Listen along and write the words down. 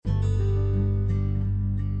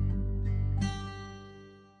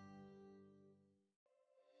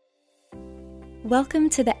Welcome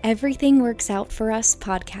to the Everything Works Out for Us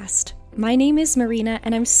podcast. My name is Marina,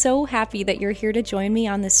 and I'm so happy that you're here to join me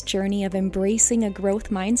on this journey of embracing a growth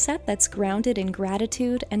mindset that's grounded in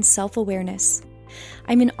gratitude and self-awareness.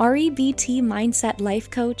 I'm an REBT mindset life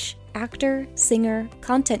coach, actor, singer,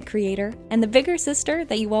 content creator, and the bigger sister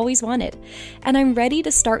that you always wanted. And I'm ready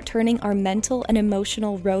to start turning our mental and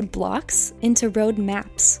emotional roadblocks into road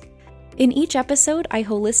maps. In each episode, I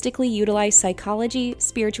holistically utilize psychology,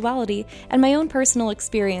 spirituality, and my own personal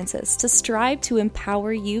experiences to strive to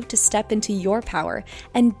empower you to step into your power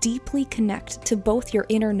and deeply connect to both your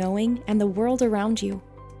inner knowing and the world around you.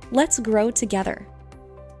 Let's grow together.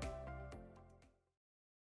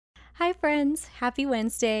 Hi friends, happy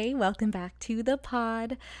Wednesday. Welcome back to the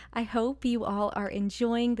pod. I hope you all are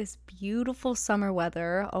enjoying this beautiful summer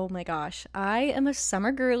weather. Oh my gosh, I am a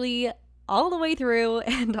summer girly all the way through,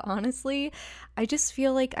 and honestly, I just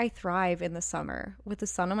feel like I thrive in the summer with the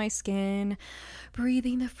sun on my skin,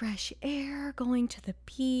 breathing the fresh air, going to the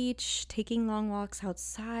beach, taking long walks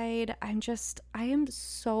outside. I am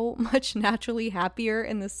so much naturally happier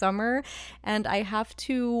in the summer, and I have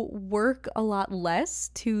to work a lot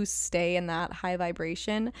less to stay in that high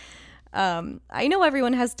vibration. I know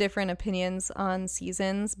everyone has different opinions on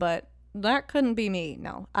seasons, but that couldn't be me.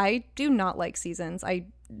 No, I do not like seasons. I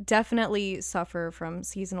definitely suffer from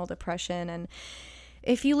seasonal depression, and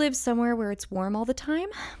if you live somewhere where it's warm all the time,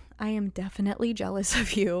 I am definitely jealous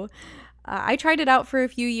of you. I tried it out for a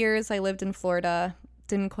few years. I lived in Florida.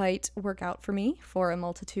 Didn't quite work out for me for a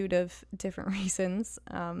multitude of different reasons,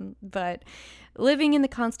 but living in the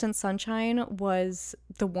constant sunshine was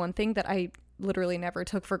the one thing that I literally never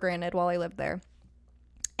took for granted while I lived there.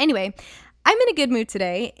 Anyway, I'm in a good mood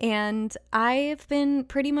today, and I've been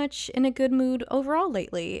pretty much in a good mood overall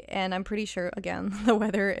lately, and I'm pretty sure, again, the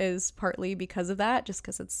weather is partly because of that, just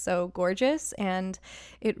because it's so gorgeous, and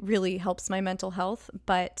it really helps my mental health.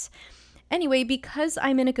 But anyway, because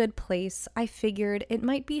I'm in a good place, I figured it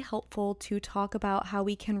might be helpful to talk about how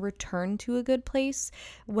we can return to a good place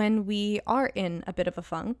when we are in a bit of a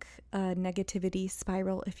funk, a negativity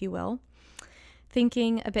spiral, if you will.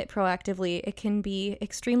 Thinking a bit proactively, it can be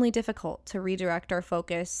extremely difficult to redirect our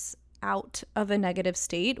focus out of a negative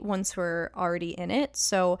state once we're already in it.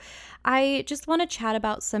 So I just want to chat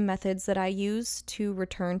about some methods that I use to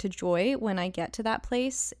return to joy when I get to that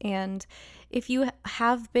place. And if you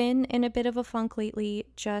have been in a bit of a funk lately,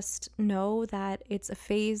 just know that it's a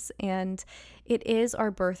phase, and it is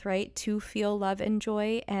our birthright to feel love and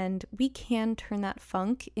joy, and we can turn that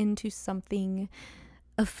funk into something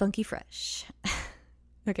of funky fresh.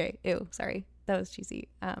 Okay, ew, sorry, that was cheesy.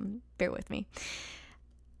 Bear with me.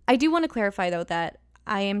 I do want to clarify, though, that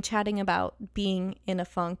I am chatting about being in a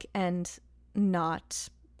funk and not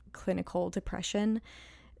clinical depression.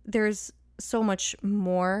 There's so much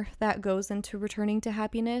more that goes into returning to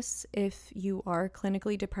happiness if you are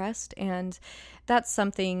clinically depressed, and that's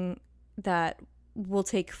something that will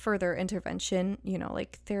take further intervention,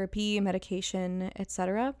 like therapy, medication,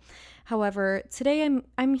 etc. However, today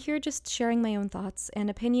I'm here just sharing my own thoughts and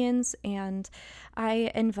opinions, and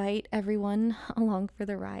I invite everyone along for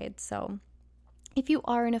the ride. So if you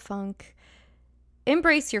are in a funk,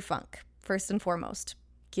 embrace your funk first and foremost.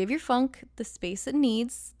 Give your funk the space it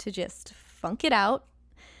needs to just funk it out.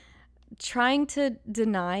 Trying to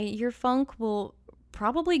deny your funk will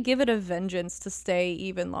probably give it a vengeance to stay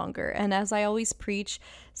even longer. And as I always preach,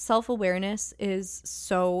 self-awareness is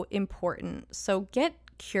so important. So get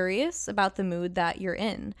curious about the mood that you're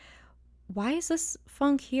in. Why is this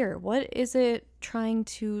funk here? What is it trying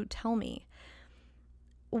to tell me?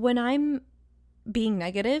 When I'm being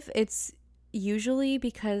negative, it's usually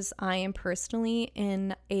because I am personally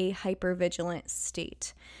in a hypervigilant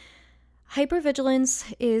state.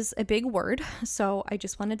 Hypervigilance is a big word, so I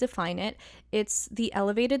just want to define it. It's the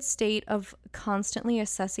elevated state of constantly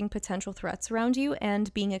assessing potential threats around you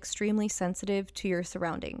and being extremely sensitive to your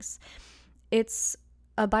surroundings. It's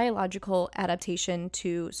a biological adaptation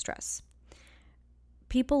to stress.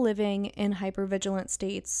 People living in hypervigilant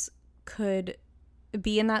states could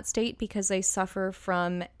be in that state because they suffer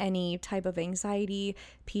from any type of anxiety,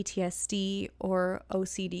 PTSD, or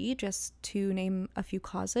OCD, just to name a few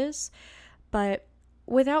causes. But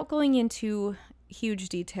without going into huge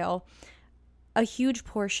detail, a huge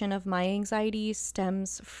portion of my anxiety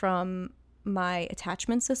stems from my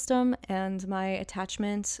attachment system and my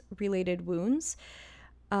attachment-related wounds.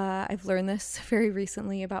 I've learned this very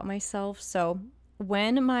recently about myself. So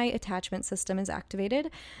when my attachment system is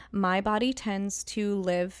activated, my body tends to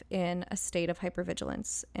live in a state of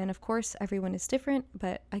hypervigilance. And of course, everyone is different,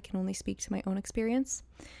 but I can only speak to my own experience.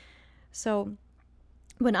 So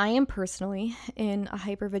When I am personally in a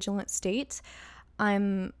hypervigilant state,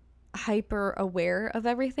 I'm hyper aware of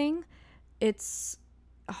everything. It's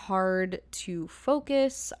hard to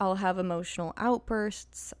focus. I'll have emotional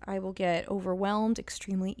outbursts. I will get overwhelmed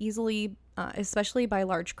extremely easily, especially by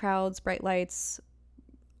large crowds, bright lights,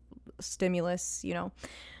 stimulus,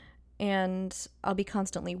 and I'll be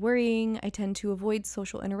constantly worrying. I tend to avoid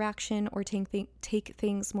social interaction or take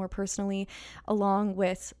things more personally, along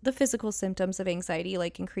with the physical symptoms of anxiety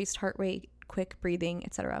like increased heart rate, quick breathing,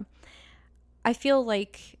 etc. I feel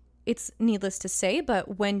like it's needless to say,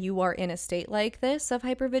 but when you are in a state like this of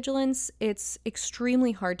hypervigilance, it's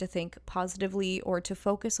extremely hard to think positively or to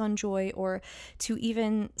focus on joy or to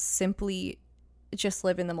even simply just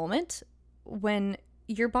live in the moment. When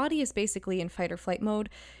your body is basically in fight or flight mode,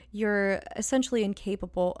 you're essentially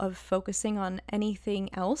incapable of focusing on anything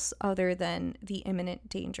else other than the imminent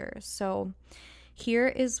danger. So here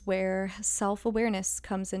is where self-awareness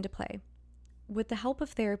comes into play. With the help of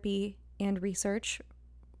therapy and research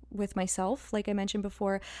with myself, like I mentioned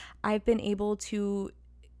before, I've been able to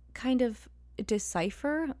kind of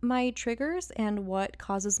decipher my triggers and what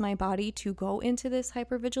causes my body to go into this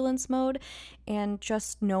hypervigilance mode. And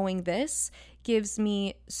just knowing this gives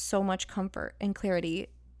me so much comfort and clarity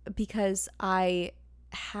because I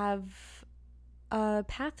have a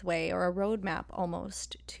pathway or a roadmap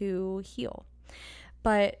almost to heal.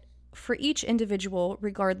 But for each individual,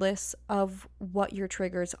 regardless of what your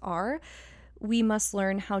triggers are, we must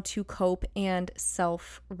learn how to cope and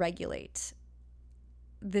self-regulate.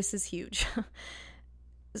 This is huge.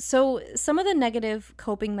 So some of the negative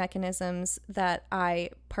coping mechanisms that I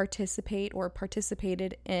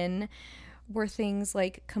participated in were things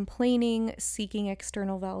like complaining, seeking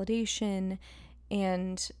external validation,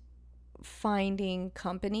 and finding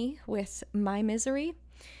company with my misery.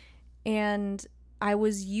 And I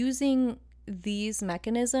was using these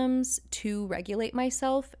mechanisms to regulate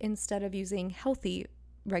myself instead of using healthy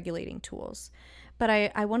regulating tools. But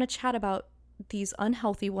I want to chat about these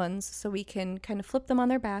unhealthy ones so we can kind of flip them on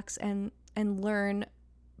their backs and learn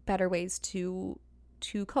better ways to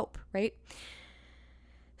cope, right?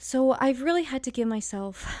 So I've really had to give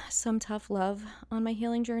myself some tough love on my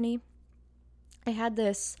healing journey. I had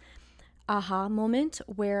this aha moment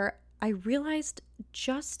where I realized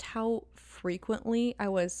just how frequently I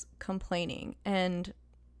was complaining, and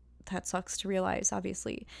that sucks to realize,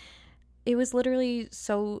 obviously. It was literally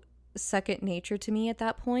so second nature to me at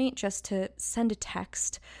that point just to send a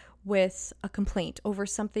text with a complaint over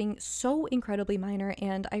something so incredibly minor,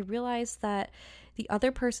 and I realized that the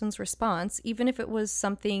other person's response, even if it was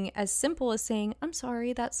something as simple as saying, "I'm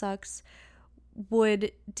sorry, that sucks,"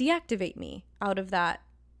 would deactivate me out of that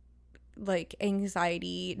like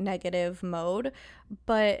anxiety negative mode.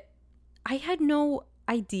 But I had no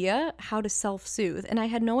idea how to self-soothe, and I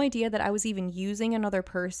had no idea that I was even using another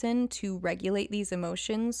person to regulate these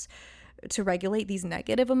emotions, to regulate these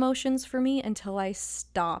negative emotions for me, until I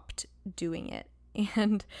stopped doing it.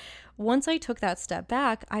 And once I took that step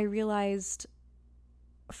back, I realized,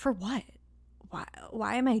 for what?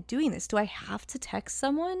 Why am I doing this? Do I have to text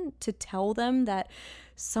someone to tell them that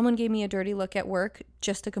someone gave me a dirty look at work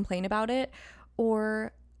just to complain about it?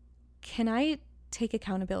 Or can I take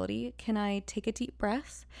accountability? Can I take a deep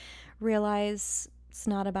breath, realize it's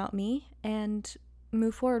not about me, and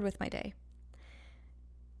move forward with my day?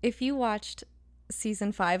 If you watched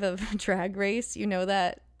season 5 of Drag Race, you know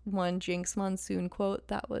that one Jinx Monsoon quote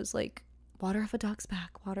that was like, "Water off a duck's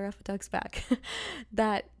back, water off a duck's back."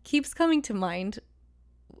 That keeps coming to mind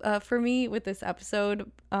for me with this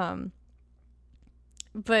episode.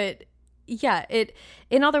 But yeah,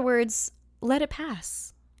 in other words, let it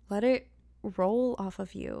pass. Let it roll off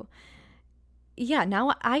of you. Yeah,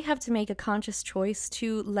 now I have to make a conscious choice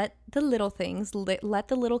to let the little things, let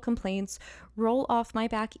the little complaints roll off my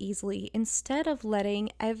back easily, instead of letting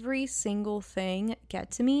every single thing get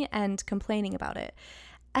to me and complaining about it.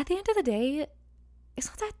 At the end of the day, it's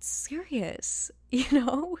not that serious,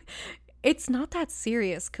 It's not that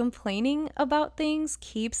serious. Complaining about things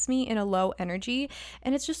keeps me in a low energy,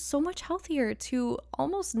 and it's just so much healthier to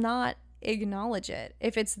almost not acknowledge it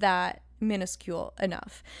if it's that minuscule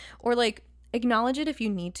enough. Or like, acknowledge it if you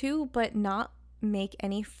need to, but not make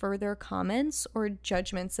any further comments or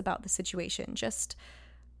judgments about the situation. Just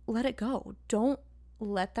let it go. Don't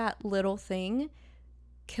let that little thing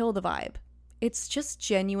kill the vibe. It's just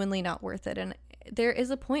genuinely not worth it. And there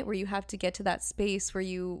is a point where you have to get to that space where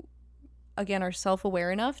you, again, are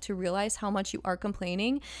self-aware enough to realize how much you are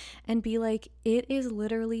complaining and be like, it is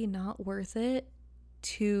literally not worth it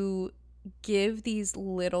to give these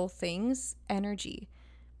little things energy.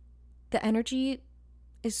 The energy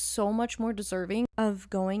is so much more deserving of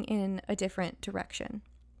going in a different direction.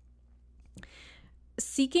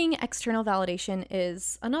 Seeking external validation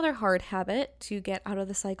is another hard habit to get out of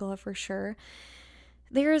the cycle of, for sure.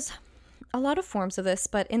 There's a lot of forms of this,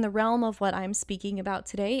 but in the realm of what I'm speaking about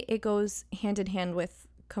today, it goes hand in hand with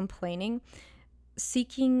complaining.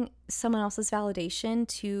 Seeking someone else's validation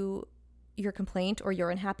to your complaint or your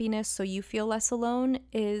unhappiness so you feel less alone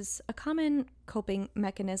is a common coping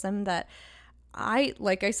mechanism that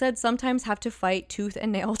like I said, sometimes have to fight tooth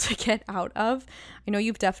and nail to get out of. I know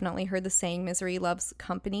you've definitely heard the saying, misery loves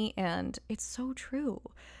company, and it's so true.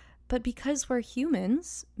 But because we're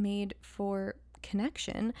humans made for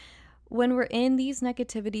connection, when we're in these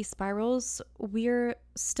negativity spirals, we're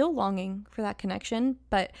still longing for that connection.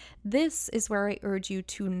 But this is where I urge you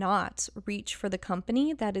to not reach for the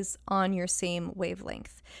company that is on your same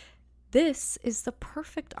wavelength. This is the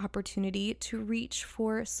perfect opportunity to reach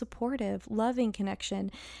for supportive, loving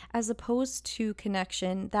connection, as opposed to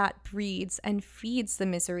connection that breeds and feeds the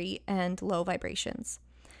misery and low vibrations.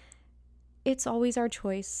 It's always our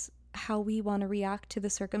choice how we want to react to the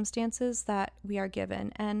circumstances that we are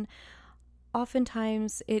given, and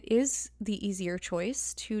oftentimes it is the easier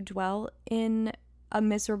choice to dwell in a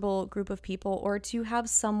miserable group of people or to have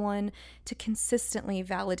someone to consistently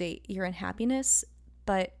validate your unhappiness.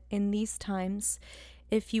 But in these times,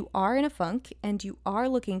 if you are in a funk and you are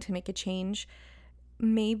looking to make a change,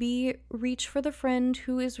 maybe reach for the friend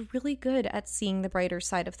who is really good at seeing the brighter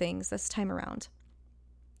side of things this time around.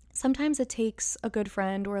 Sometimes it takes a good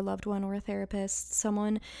friend or a loved one or a therapist,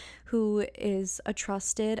 someone who is a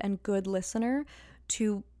trusted and good listener,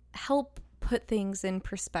 to help put things in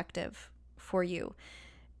perspective for you.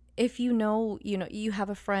 If you know you have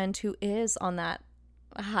a friend who is on that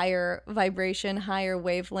higher vibration, higher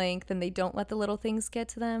wavelength, and they don't let the little things get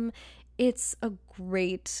to them, it's a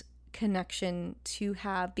great connection to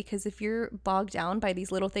have, because if you're bogged down by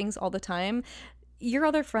these little things all the time, your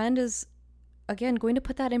other friend is, again, going to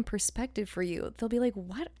put that in perspective for you. They'll be like,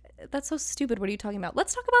 what? That's so stupid. What are you talking about?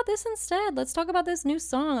 Let's talk about this instead. Let's talk about this new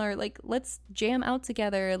song, or like, let's jam out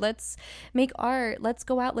together. Let's make art. Let's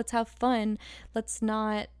go out. Let's have fun. Let's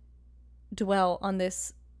not dwell on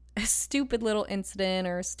this a stupid little incident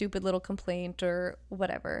or a stupid little complaint or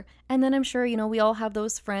whatever. And then I'm sure, we all have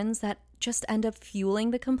those friends that just end up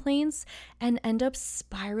fueling the complaints and end up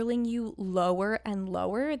spiraling you lower and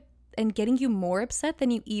lower and getting you more upset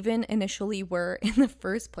than you even initially were in the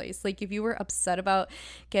first place. Like if you were upset about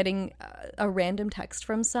getting a random text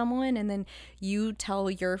from someone and then you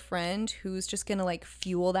tell your friend who's just gonna like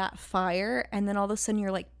fuel that fire, and then all of a sudden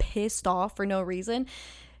you're like pissed off for no reason.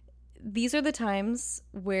 These are the times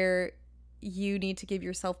where you need to give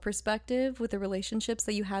yourself perspective with the relationships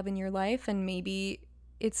that you have in your life, and maybe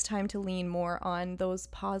it's time to lean more on those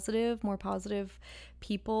more positive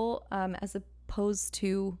people, as opposed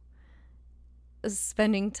to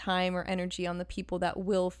spending time or energy on the people that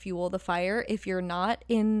will fuel the fire if you're not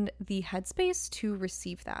in the headspace to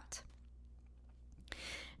receive that.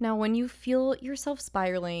 Now, when you feel yourself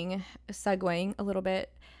spiraling, segueing a little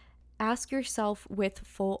bit, ask yourself with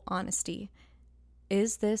full honesty,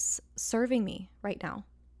 is this serving me right now?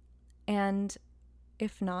 And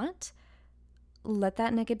if not, let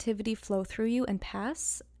that negativity flow through you and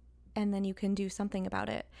pass, and then you can do something about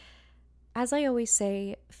it. As I always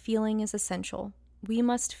say, feeling is essential. We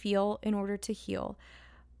must feel in order to heal.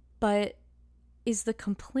 But is the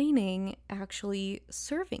complaining actually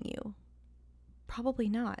serving you? Probably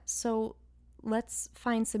not. So let's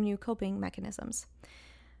find some new coping mechanisms.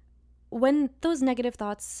 When those negative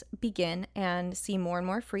thoughts begin and seem more and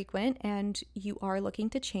more frequent and you are looking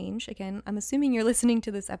to change, again, I'm assuming you're listening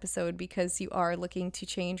to this episode because you are looking to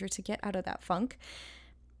change or to get out of that funk,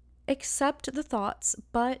 accept the thoughts,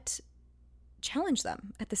 but challenge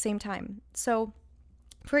them at the same time. So,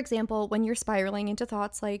 for example, when you're spiraling into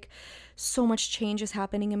thoughts like, so much change is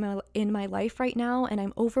happening in my life right now and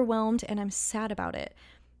I'm overwhelmed and I'm sad about it,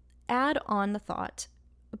 add on the thought,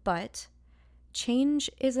 but change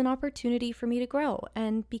is an opportunity for me to grow,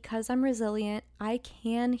 and because I'm resilient, I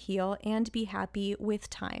can heal and be happy with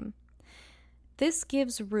time. This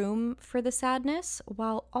gives room for the sadness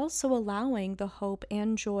while also allowing the hope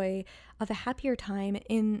and joy of a happier time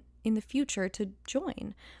in the future to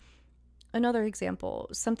join. Another example,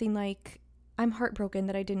 something like, I'm heartbroken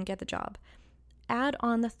that I didn't get the job. Add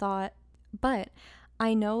on the thought, but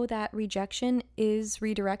I know that rejection is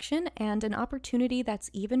redirection, and an opportunity that's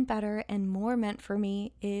even better and more meant for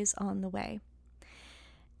me is on the way.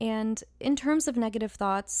 And in terms of negative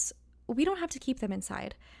thoughts, we don't have to keep them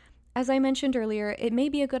inside. As I mentioned earlier, it may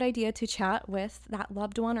be a good idea to chat with that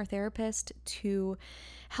loved one or therapist to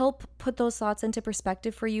help put those thoughts into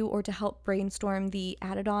perspective for you or to help brainstorm the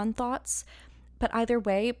added on thoughts. But either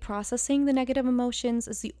way, processing the negative emotions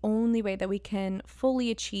is the only way that we can fully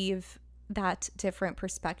achieve that different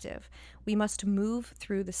perspective. We must move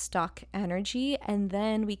through the stuck energy and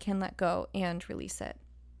then we can let go and release it.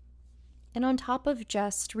 And on top of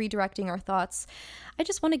just redirecting our thoughts, I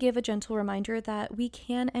just want to give a gentle reminder that we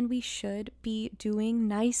can and we should be doing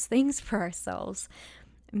nice things for ourselves.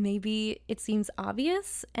 Maybe it seems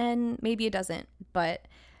obvious and maybe it doesn't, but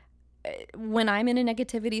when I'm in a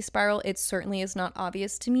negativity spiral, it certainly is not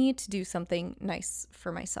obvious to me to do something nice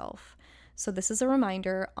for myself. So, this is a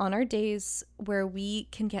reminder on our days where we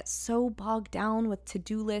can get so bogged down with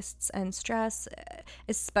to-do lists and stress,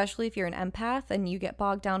 especially if you're an empath and you get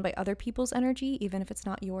bogged down by other people's energy, even if it's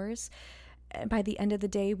not yours. By the end of the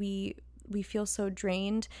day, we feel so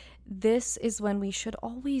drained. This is when we should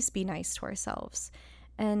always be nice to ourselves.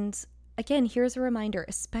 And again, here's a reminder,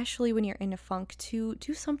 especially when you're in a funk, to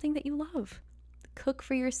do something that you love. Cook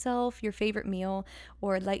for yourself your favorite meal,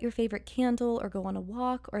 or light your favorite candle, or go on a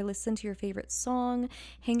walk, or listen to your favorite song,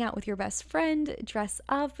 hang out with your best friend, dress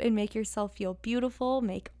up and make yourself feel beautiful,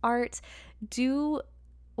 make art, do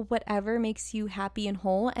whatever makes you happy and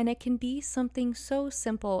whole. And it can be something so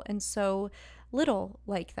simple and so little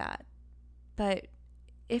like that. But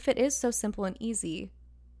if it is so simple and easy,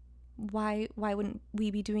 why wouldn't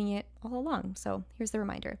we be doing it all along? So here's the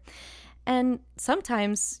reminder. And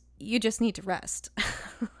sometimes you just need to rest.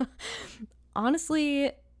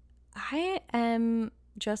 Honestly, I am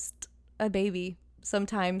just a baby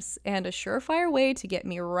sometimes, and a surefire way to get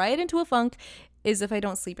me right into a funk is if I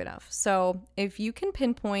don't sleep enough. So if you can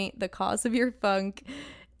pinpoint the cause of your funk,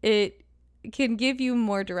 it can give you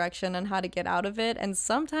more direction on how to get out of it. And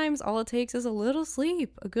sometimes all it takes is a little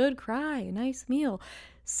sleep, a good cry, a nice meal.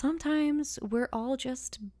 Sometimes we're all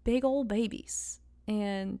just big old babies,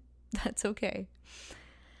 and that's okay.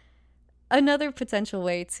 Another potential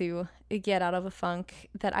way to get out of a funk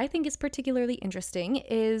that I think is particularly interesting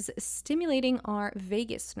is stimulating our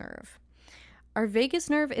vagus nerve. Our vagus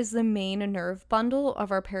nerve is the main nerve bundle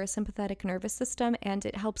of our parasympathetic nervous system, and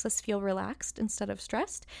it helps us feel relaxed instead of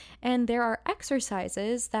stressed. And there are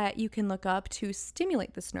exercises that you can look up to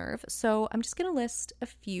stimulate this nerve. So I'm just going to list a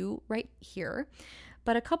few right here.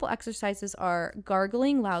 But a couple exercises are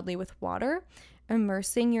gargling loudly with water,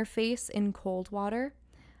 immersing your face in cold water,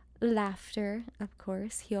 laughter, of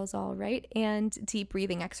course, heals all, right, and deep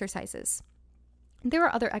breathing exercises. There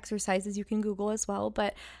are other exercises you can Google as well,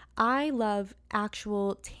 but I love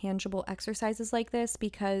actual tangible exercises like this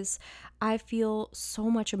because I feel so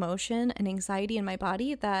much emotion and anxiety in my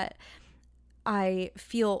body that I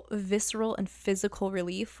feel visceral and physical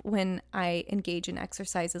relief when I engage in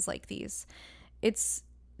exercises like these. It's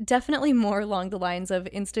definitely more along the lines of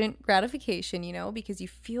instant gratification, because you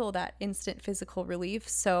feel that instant physical relief.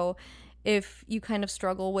 So if you kind of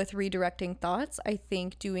struggle with redirecting thoughts, I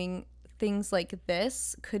think doing things like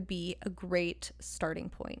this could be a great starting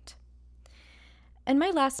point. And my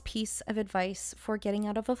last piece of advice for getting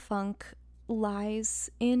out of a funk lies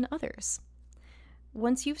in others.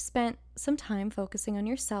 Once you've spent some time focusing on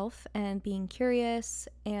yourself and being curious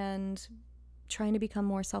and trying to become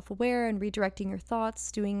more self-aware and redirecting your thoughts,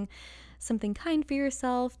 doing something kind for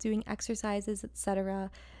yourself, doing exercises, etc.,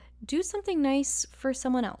 do something nice for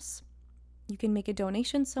someone else. You can make a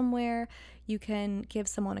donation somewhere, you can give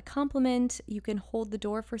someone a compliment, you can hold the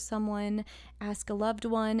door for someone, ask a loved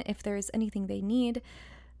one if there's anything they need.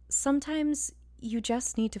 Sometimes you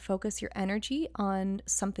just need to focus your energy on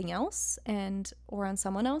something else or on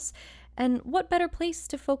someone else. And what better place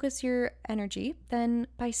to focus your energy than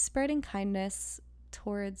by spreading kindness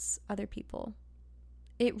towards other people?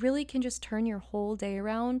 It really can just turn your whole day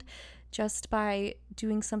around just by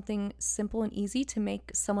doing something simple and easy to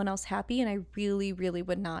make someone else happy. And I really, really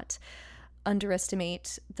would not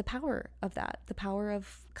underestimate the power of that, the power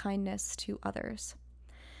of kindness to others.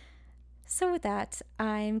 So with that,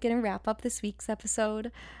 I'm going to wrap up this week's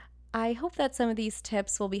episode. I hope that some of these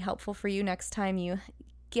tips will be helpful for you next time you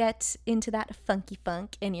get into that funky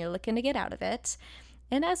funk and you're looking to get out of it.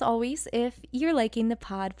 And as always, if you're liking the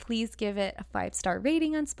pod, please give it a 5-star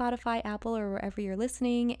rating on Spotify, Apple, or wherever you're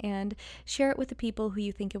listening, and share it with the people who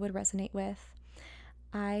you think it would resonate with.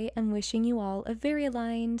 I am wishing you all a very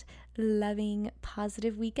aligned, loving,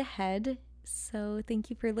 positive week ahead. So thank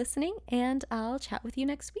you for listening, and I'll chat with you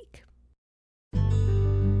next week.